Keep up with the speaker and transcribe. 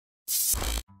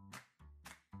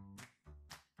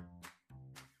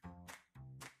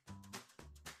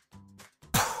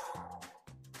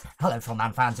Hello Phil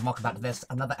Mann fans and welcome back to this,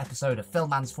 another episode of Phil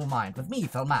Mann's Full Mind with me,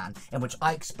 Phil Mann, in which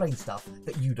I explain stuff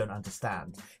that you don't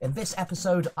understand. In this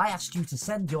episode, I asked you to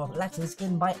send your letters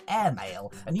in by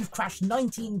airmail, and you've crashed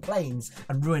 19 planes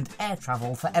and ruined air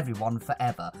travel for everyone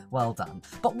forever. Well done.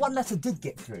 But one letter did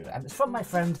get through, and it's from my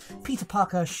friend Peter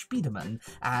Parker Spiederman,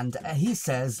 and he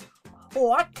says,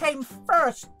 "What came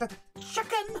first, the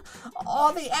chicken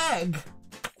or the egg?"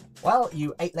 Well,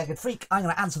 you eight-legged freak, I'm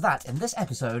going to answer that in this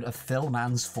episode of Phil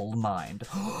Mann's Full Mind.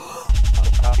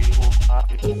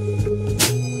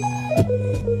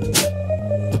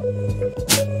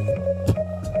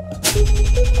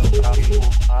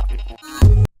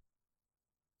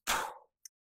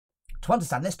 To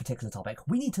understand this particular topic,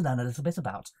 we need to learn a little bit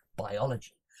about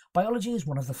biology. Biology is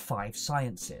one of the 5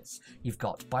 sciences. You've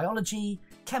got biology,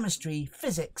 chemistry,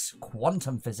 physics,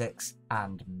 quantum physics,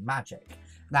 and magic.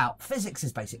 Now, physics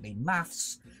is basically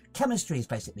maths, chemistry is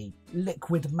basically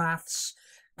liquid maths,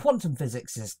 quantum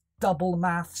physics is double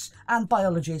maths, and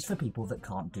biology is for people that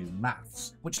can't do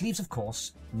maths, which leaves, of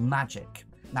course, magic.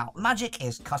 Now, magic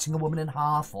is cutting a woman in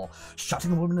half, or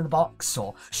shutting a woman in a box,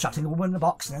 or shutting a woman in a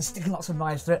box and then sticking lots of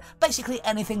knives through it. Basically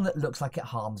anything that looks like it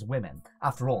harms women.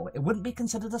 After all, it wouldn't be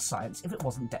considered a science if it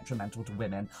wasn't detrimental to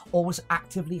women, or was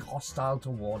actively hostile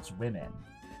towards women.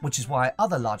 Which is why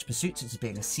other large pursuits, such as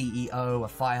being a CEO, a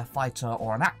firefighter,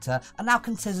 or an actor, are now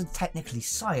considered technically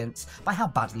science by how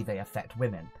badly they affect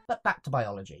women. But back to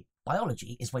biology.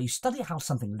 Biology is where you study how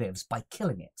something lives by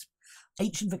killing it.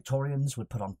 Ancient Victorians would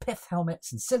put on pith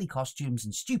helmets and silly costumes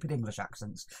and stupid English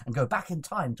accents and go back in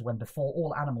time to when before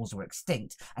all animals were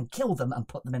extinct and kill them and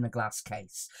put them in a glass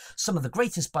case. Some of the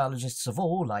greatest biologists of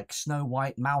all, like Snow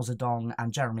White, Mao Zedong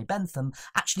and Jeremy Bentham,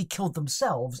 actually killed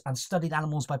themselves and studied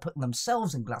animals by putting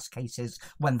themselves in glass cases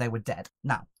when they were dead.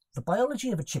 Now, the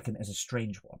biology of a chicken is a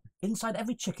strange one. Inside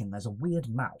every chicken there's a weird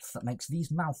mouth that makes these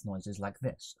mouth noises like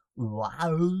this.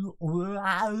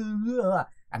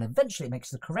 And eventually it makes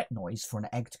the correct noise for an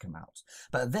egg to come out.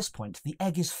 But at this point the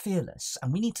egg is fearless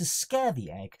and we need to scare the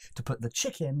egg to put the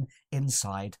chicken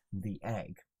inside the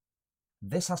egg.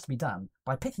 This has to be done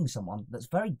by picking someone that's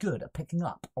very good at picking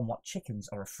up on what chickens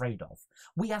are afraid of.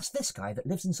 We asked this guy that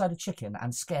lives inside a chicken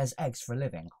and scares eggs for a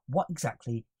living what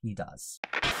exactly he does.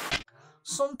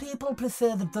 Some people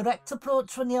prefer the direct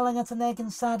approach when yelling at an egg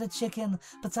inside a chicken,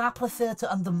 but I prefer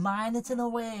to undermine it in a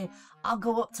way. I'll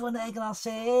go up to an egg and I'll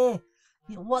say, "Hey,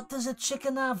 what does a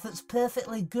chicken have that's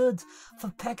perfectly good for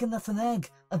pecking at an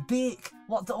egg? A beak.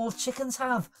 What do all chickens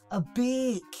have? A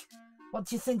beak. What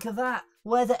do you think of that?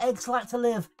 Where do eggs like to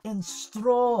live? In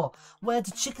straw. Where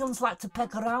do chickens like to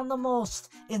peck around the most?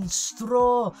 In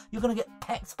straw. You're going to get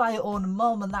pecked by your own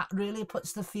mum and that really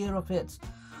puts the fear up it."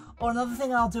 Or another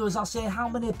thing I'll do is I'll say, "How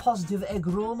many positive egg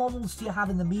role models do you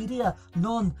have in the media?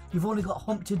 None. You've only got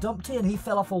Humpty Dumpty and he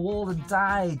fell off a wall and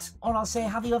died." Or I'll say,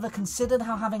 "Have you ever considered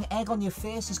how having egg on your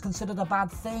face is considered a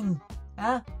bad thing?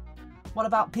 Eh? What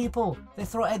about people? They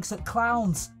throw eggs at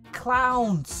clowns.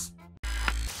 Clowns!"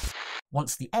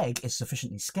 Once the egg is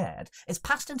sufficiently scared, it's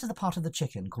passed into the part of the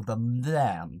chicken called the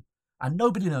mlam. And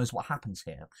nobody knows what happens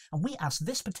here. And we asked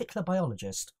this particular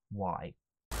biologist why.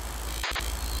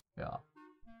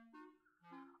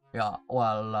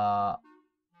 Well,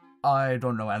 I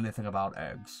don't know anything about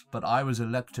eggs, but I was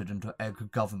elected into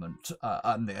egg government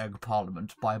and the egg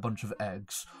parliament by a bunch of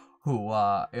eggs who,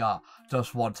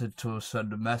 just wanted to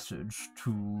send a message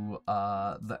to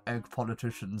the egg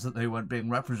politicians that they weren't being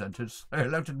represented. So they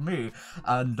elected me,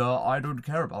 and I don't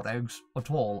care about eggs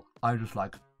at all. I just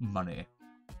like money.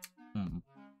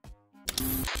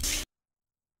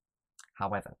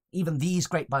 However, even these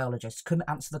great biologists couldn't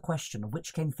answer the question of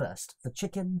which came first, the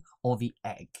chicken or the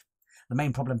egg. The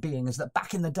main problem being is that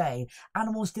back in the day,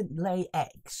 animals didn't lay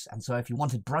eggs, and so if you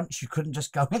wanted brunch, you couldn't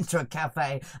just go into a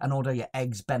cafe and order your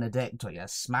eggs Benedict or your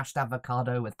smashed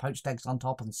avocado with poached eggs on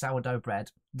top and sourdough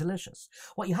bread. Delicious.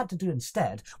 What you had to do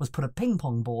instead was put a ping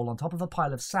pong ball on top of a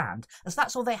pile of sand, as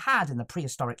that's all they had in the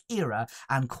prehistoric era,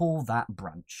 and call that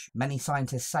brunch. Many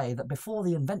scientists say that before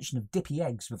the invention of dippy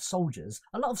eggs with soldiers,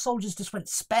 a lot of soldiers just went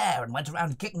spare and went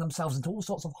around kicking themselves into all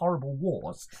sorts of horrible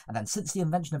wars, and then since the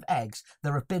invention of eggs,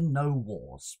 there have been no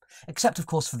wars. Except, of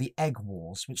course, for the egg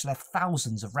wars, which left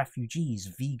thousands of refugees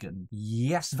vegan.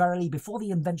 Yes, verily, before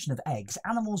the invention of eggs,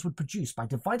 animals would produce by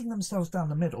dividing themselves down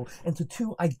the middle into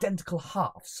 2 identical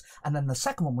halves, and then the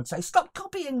second one would say, "Stop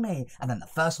copying me," and then the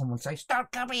first one would say,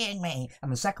 "Stop copying me,"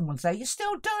 and the second one would say, "You're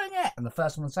still doing it," and the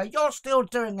first one would say, "You're still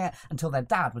doing it," until their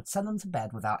dad would send them to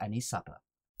bed without any supper.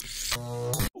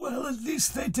 Well, at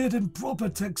least they did in proper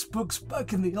textbooks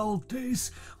back in the old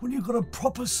days, when you got a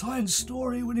proper science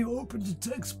story when you opened a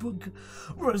textbook.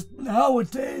 Whereas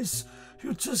nowadays,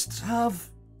 you just have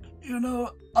You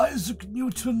know, Isaac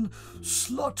Newton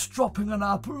slut dropping an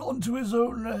apple onto his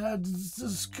own head is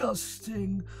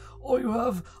disgusting. Or you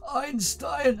have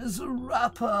Einstein as a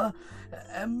rapper,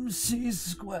 MC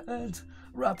squared,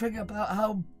 rapping about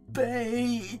how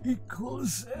Bay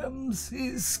equals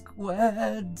MC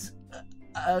squared,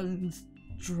 and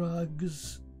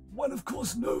drugs. When of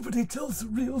course nobody tells the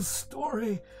real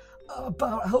story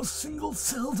about how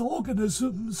single-celled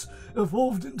organisms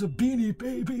evolved into beanie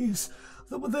babies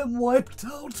that were then wiped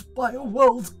out by a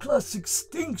world-class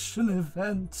extinction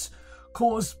event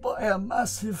caused by a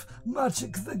massive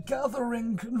Magic the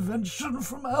Gathering convention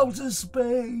from outer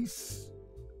space.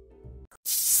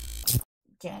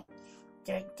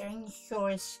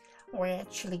 Dinosaurs were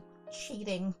actually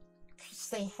cheating because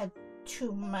they had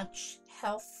too much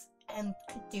health and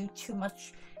could do too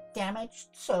much damage,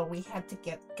 so we had to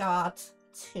get God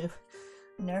to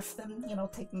nerf them, you know,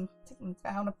 take them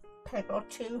down a peg or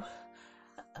two.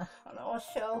 And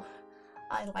also,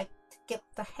 I like to get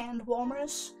the hand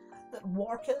warmers that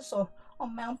walkers or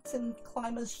mountain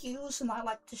climbers use, and I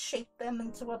like to shape them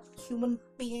into a human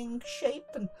being shape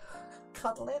and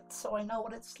cuddle it, so I know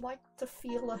what it's like to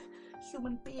feel a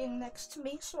human being next to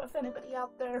me. So if anybody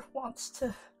out there wants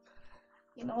to,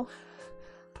 you know,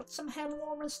 put some hand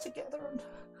warmers together and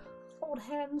hold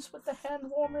hands with the hand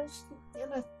warmers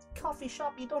in a coffee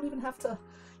shop, you don't even have to,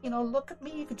 you know, look at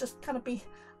me. You could just kind of be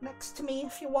next to me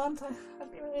if you want.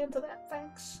 I'd be really into that,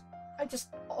 thanks. I just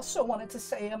also wanted to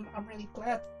say I'm really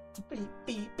glad to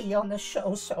be on this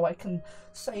show, so I can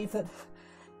say that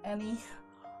any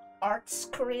arts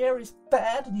career is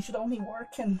bad and you should only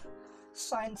work in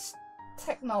science,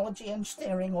 technology,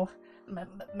 engineering, or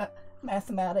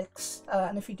mathematics.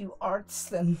 And if you do arts,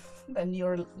 then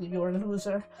you're a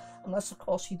loser, unless of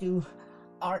course you do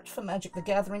art for Magic the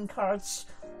Gathering cards,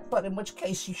 but in which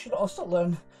case you should also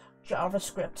learn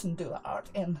JavaScript and do the art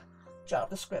in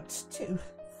JavaScript too.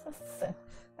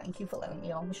 Thank you for letting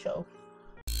me on the show.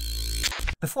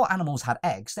 Before animals had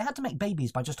eggs, they had to make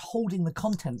babies by just holding the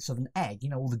contents of an egg, you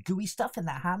know, all the gooey stuff in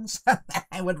their hands.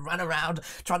 They would run around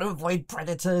trying to avoid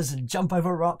predators and jump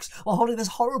over rocks while holding this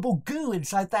horrible goo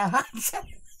inside their hands.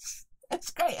 It's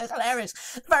great, it's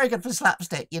hilarious. Very good for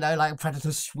slapstick, you know, like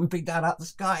predators swooping down out the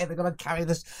sky and they're going to carry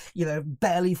this, you know,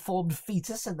 barely formed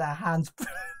fetus in their hands.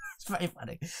 It's very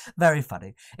funny. Very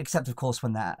funny. Except, of course,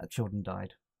 when their children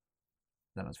died.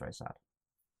 Then it was very sad.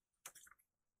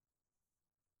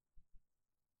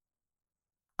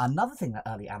 Another thing that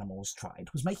early animals tried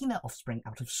was making their offspring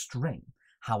out of string.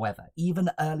 However, even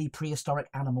early prehistoric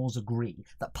animals agree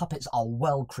that puppets are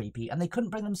well creepy and they couldn't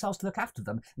bring themselves to look after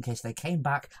them in case they came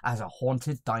back as a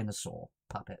haunted dinosaur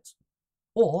puppet.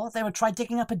 Or they would try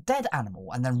digging up a dead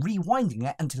animal and then rewinding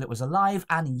it until it was alive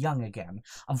and young again.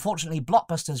 Unfortunately,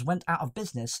 blockbusters went out of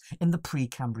business in the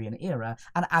pre-Cambrian era,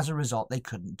 and as a result they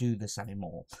couldn't do this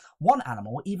anymore. One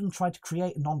animal even tried to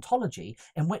create an ontology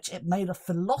in which it made a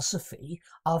philosophy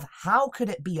of how could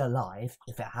it be alive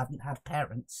if it hadn't had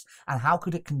parents, and how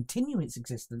could it continue its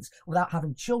existence without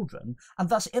having children, and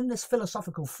thus in this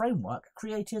philosophical framework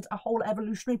created a whole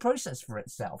evolutionary process for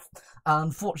itself.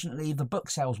 Unfortunately, the book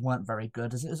sales weren't very good,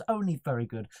 as it was only very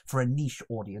good for a niche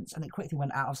audience, and it quickly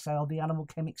went out of sale. The animal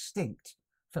came extinct,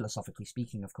 philosophically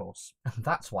speaking, of course. And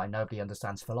that's why nobody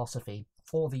understands philosophy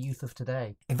for the youth of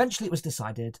today. Eventually it was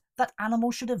decided that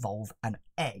animals should evolve an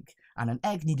egg, and an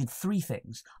egg needed three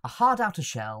things: a hard outer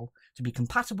shell, to be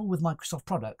compatible with Microsoft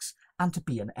products, and to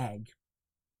be an egg.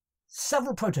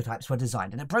 Several prototypes were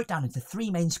designed, and it broke down into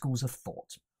three main schools of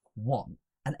thought. 1.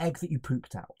 An egg that you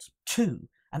pooped out. 2.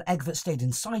 An egg that stayed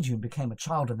inside you and became a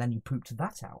child and then you pooped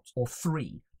that out. Or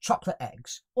 3. Chocolate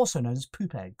eggs, also known as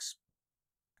poop eggs.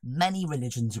 Many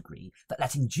religions agree that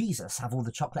letting Jesus have all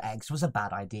the chocolate eggs was a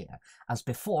bad idea, as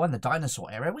before in the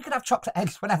dinosaur era we could have chocolate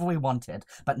eggs whenever we wanted,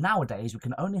 but nowadays we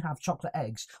can only have chocolate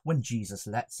eggs when Jesus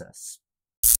lets us.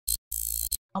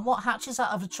 And what hatches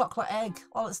out of a chocolate egg?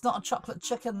 Well, it's not a chocolate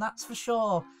chicken, that's for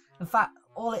sure. In fact,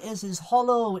 all it is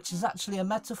hollow, which is actually a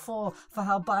metaphor for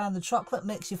how buying the chocolate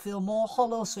makes you feel more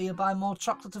hollow, so you buy more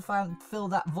chocolate to fill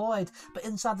that void. But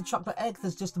inside the chocolate egg,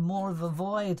 there's just more of a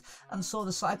void, and so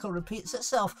the cycle repeats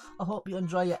itself. I hope you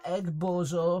enjoy your egg,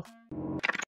 bozo.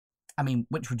 I mean,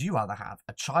 which would you rather have,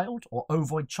 a child or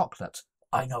ovoid chocolate?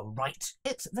 I know, right?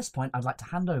 At this point, I'd like to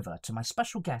hand over to my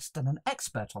special guest and an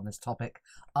expert on this topic,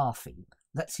 Arfie.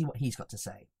 Let's see what he's got to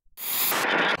say.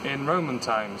 In Roman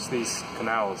times, these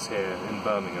canals here in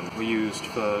Birmingham were used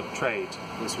for trade.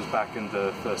 This was back in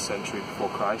the 1st century before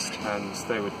Christ, and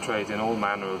they would trade in all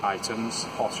manner of items: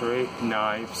 pottery,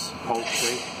 knives,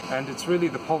 poultry. And it's really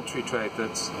the poultry trade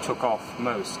that took off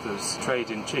most. There's trade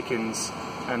in chickens,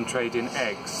 and trade in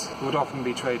eggs. It would often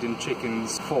be trade in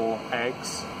chickens for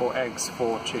eggs or eggs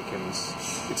for chickens.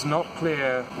 It's not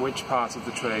clear which part of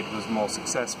the trade was more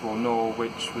successful nor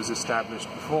which was established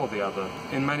before the other.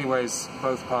 In many ways,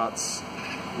 both parts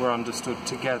were understood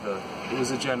together. It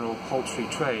was a general poultry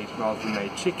trade rather than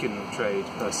a chicken trade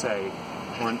per se,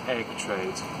 or an egg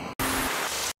trade.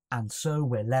 And so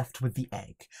we're left with the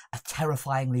egg, a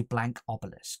terrifyingly blank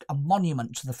obelisk, a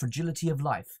monument to the fragility of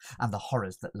life and the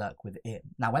horrors that lurk within.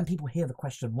 Now, when people hear the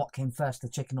question, what came first, the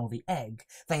chicken or the egg,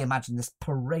 they imagine this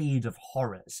parade of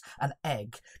horrors. An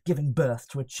egg giving birth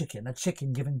to a chicken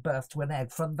giving birth to an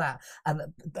egg from that,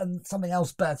 and something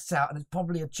else bursts out, and it's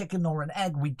probably a chicken or an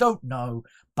egg, we don't know,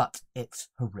 but it's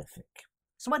horrific.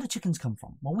 So where do chickens come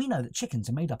from? Well, we know that chickens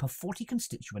are made up of 40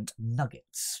 constituent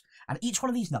nuggets, and each one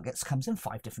of these nuggets comes in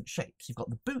 5 different shapes. You've got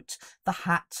the boot, the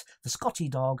hat, the Scotty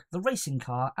dog, the racing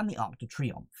car, and the Arc de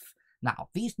Triomphe. Now,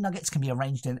 these nuggets can be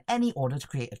arranged in any order to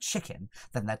create a chicken,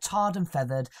 then they're tarred and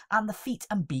feathered, and the feet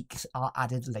and beaks are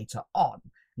added later on.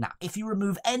 Now, if you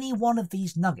remove any one of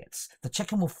these nuggets, the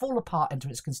chicken will fall apart into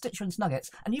its constituent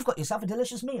nuggets, and you've got yourself a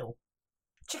delicious meal.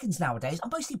 Chickens nowadays are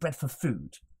mostly bred for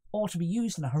food, or to be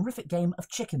used in a horrific game of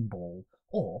chicken ball,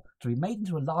 or to be made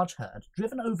into a large herd,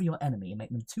 driven over your enemy and make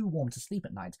them too warm to sleep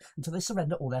at night until they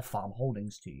surrender all their farm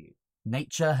holdings to you.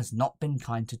 Nature has not been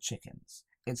kind to chickens.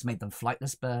 It's made them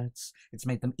flightless birds, it's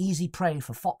made them easy prey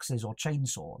for foxes or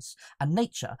chainsaws, and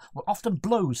nature will often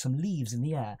blow some leaves in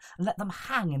the air and let them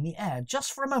hang in the air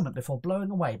just for a moment before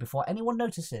blowing away, before anyone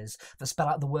notices that spell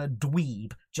out the word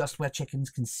dweeb just where chickens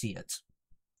can see it.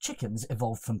 Chickens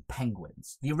evolved from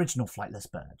penguins, the original flightless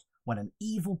bird, when an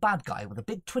evil bad guy with a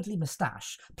big twiddly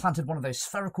moustache planted one of those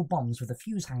spherical bombs with a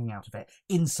fuse hanging out of it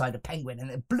inside a penguin, and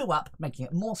it blew up, making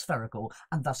it more spherical,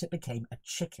 and thus it became a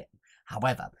chicken.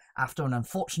 However, after an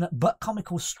unfortunate but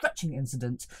comical stretching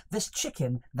incident, this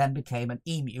chicken then became an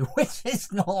emu, which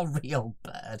is not a real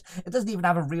bird. It doesn't even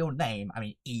have a real name. I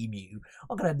mean, emu.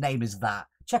 What kind of name is that?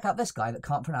 Check out this guy that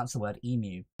can't pronounce the word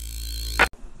emu.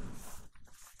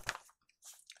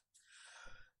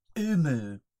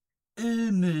 Emu,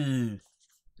 emu,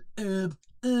 emu,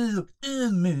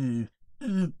 emu,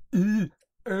 emu,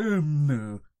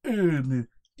 emu, emu,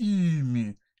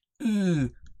 emu,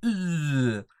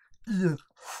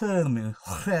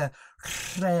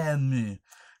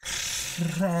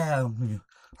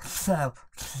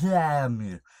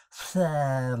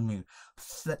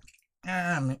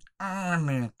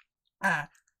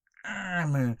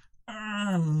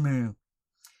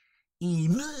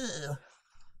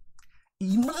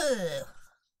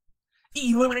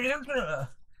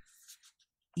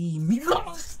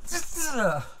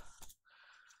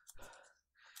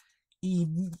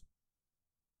 emu,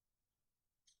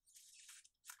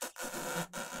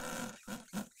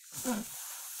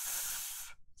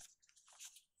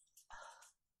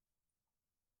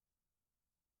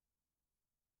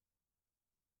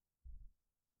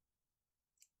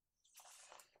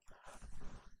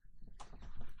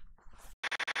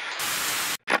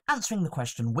 Answering the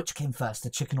question, which came first, the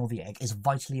chicken or the egg, is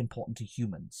vitally important to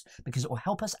humans, because it will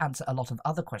help us answer a lot of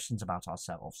other questions about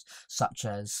ourselves, such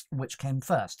as, which came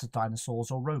first,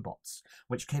 dinosaurs or robots?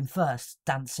 Which came first,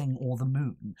 dancing or the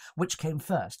moon? Which came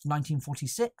first,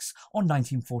 1946 or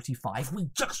 1945? We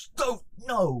just don't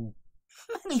know!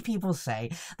 Many people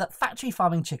say that factory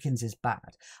farming chickens is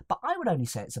bad, but I would only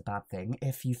say it's a bad thing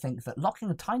if you think that locking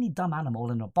a tiny dumb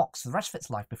animal in a box for the rest of its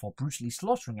life before brutally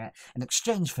slaughtering it in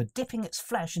exchange for dipping its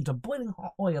flesh into boiling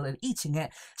hot oil and eating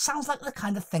it sounds like the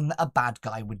kind of thing that a bad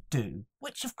guy would do,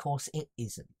 which of course it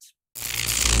isn't.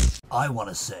 I want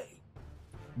to say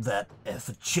that if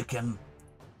a chicken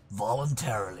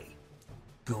voluntarily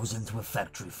goes into a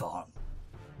factory farm,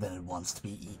 then it wants to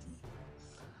be eaten.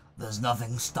 There's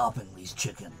nothing stopping these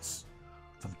chickens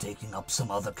from taking up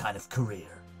some other kind of career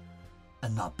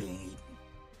and not being eaten.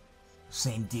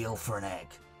 Same deal for an egg.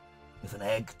 If an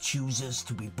egg chooses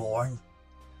to be born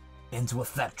into a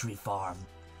factory farm,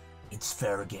 it's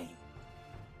fair game.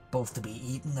 Both to be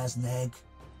eaten as an egg,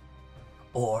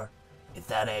 or if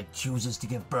that egg chooses to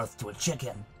give birth to a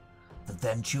chicken, that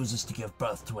then chooses to give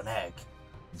birth to an egg,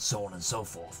 and so on and so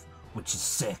forth, which is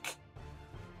sick.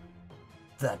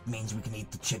 That means we can eat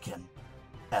the chicken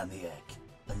and the egg.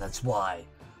 And that's why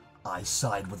I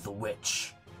side with the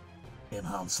witch in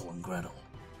Hansel and Gretel.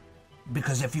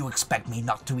 Because if you expect me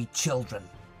not to eat children,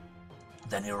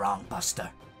 then you're wrong, Buster.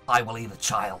 I will eat a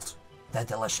child. They're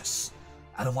delicious.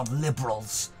 I don't want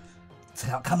liberals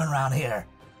coming around here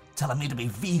telling me to be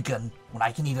vegan when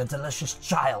I can eat a delicious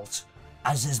child,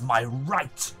 as is my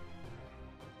right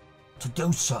to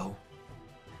do so.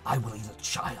 I will eat a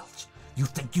child. You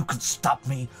think you can stop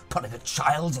me putting a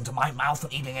child into my mouth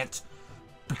and eating it?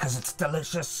 Because it's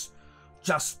delicious?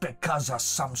 Just because of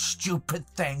some stupid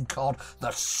thing called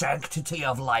the sanctity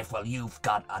of life? Well, you've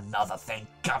got another thing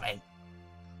coming.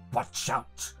 Watch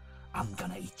out. I'm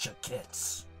gonna eat your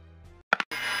kids.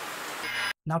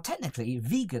 Now, technically,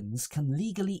 vegans can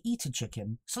legally eat a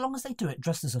chicken so long as they do it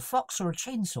dressed as a fox or a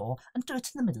chainsaw and do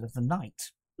it in the middle of the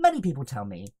night. Many people tell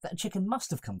me that a chicken must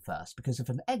have come first, because if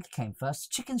an egg came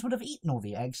first, chickens would have eaten all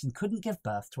the eggs and couldn't give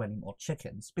birth to any more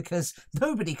chickens, because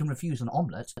nobody can refuse an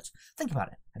omelette. Think about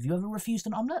it. Have you ever refused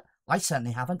an omelette? I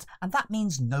certainly haven't, and that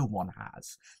means no one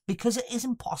has, because it is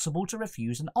impossible to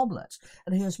refuse an omelette.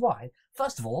 And here's why.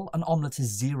 First of all, an omelette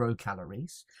is 0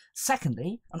 calories.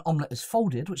 Secondly, an omelette is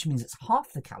folded, which means it's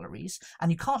half the calories,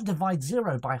 and you can't divide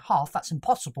 0 by half. That's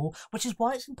impossible, which is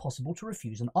why it's impossible to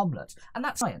refuse an omelette. And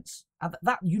that's science. And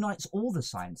that unites all the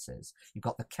sciences. You've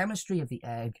got the chemistry of the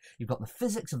egg, you've got the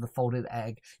physics of the folded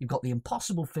egg, you've got the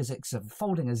impossible physics of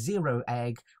folding a 0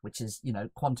 egg, which is,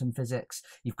 quantum physics,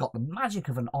 you've got the magic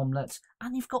of an omelette,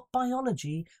 and you've got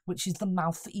biology, which is the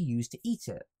mouth that you use to eat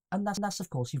it. And that's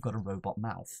of course, you've got a robot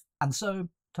mouth. And so,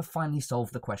 to finally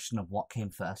solve the question of what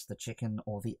came first, the chicken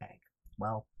or the egg,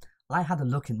 well, I had a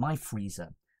look in my freezer,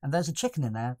 and there's a chicken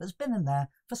in there that's been in there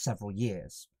for several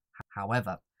years.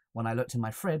 However, when I looked in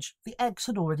my fridge, the eggs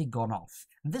had already gone off,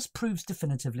 and this proves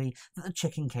definitively that the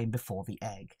chicken came before the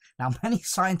egg. Now, many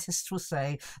scientists will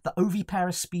say that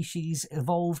oviparous species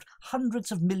evolved hundreds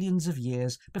of millions of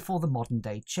years before the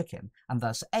modern-day chicken, and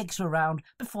thus eggs were around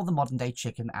before the modern-day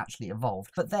chicken actually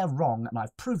evolved. But they're wrong, and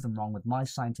I've proved them wrong with my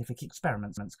scientific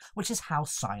experiments, which is how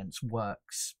science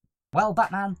works. Well,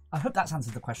 Batman, I hope that's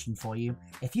answered the question for you.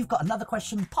 If you've got another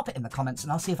question, pop it in the comments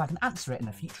and I'll see if I can answer it in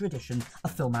a future edition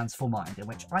of Philman's Full Mind, in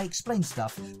which I explain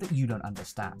stuff that you don't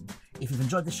understand. If you've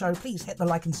enjoyed the show, please hit the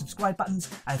like and subscribe buttons,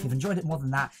 and if you've enjoyed it more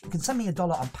than that, you can send me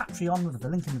 $1 on Patreon with the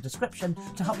link in the description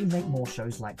to help me make more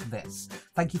shows like this.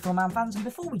 Thank you, Philman fans, and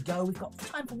before we go, we've got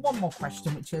time for one more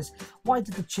question, which is, why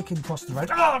did the chicken cross the road?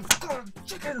 Oh, God,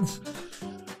 chickens!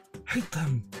 Hate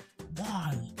them!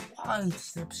 Why? Why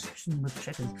is the obsession with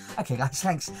chickens? Okay, guys,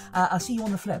 thanks. I'll see you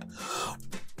on the flip.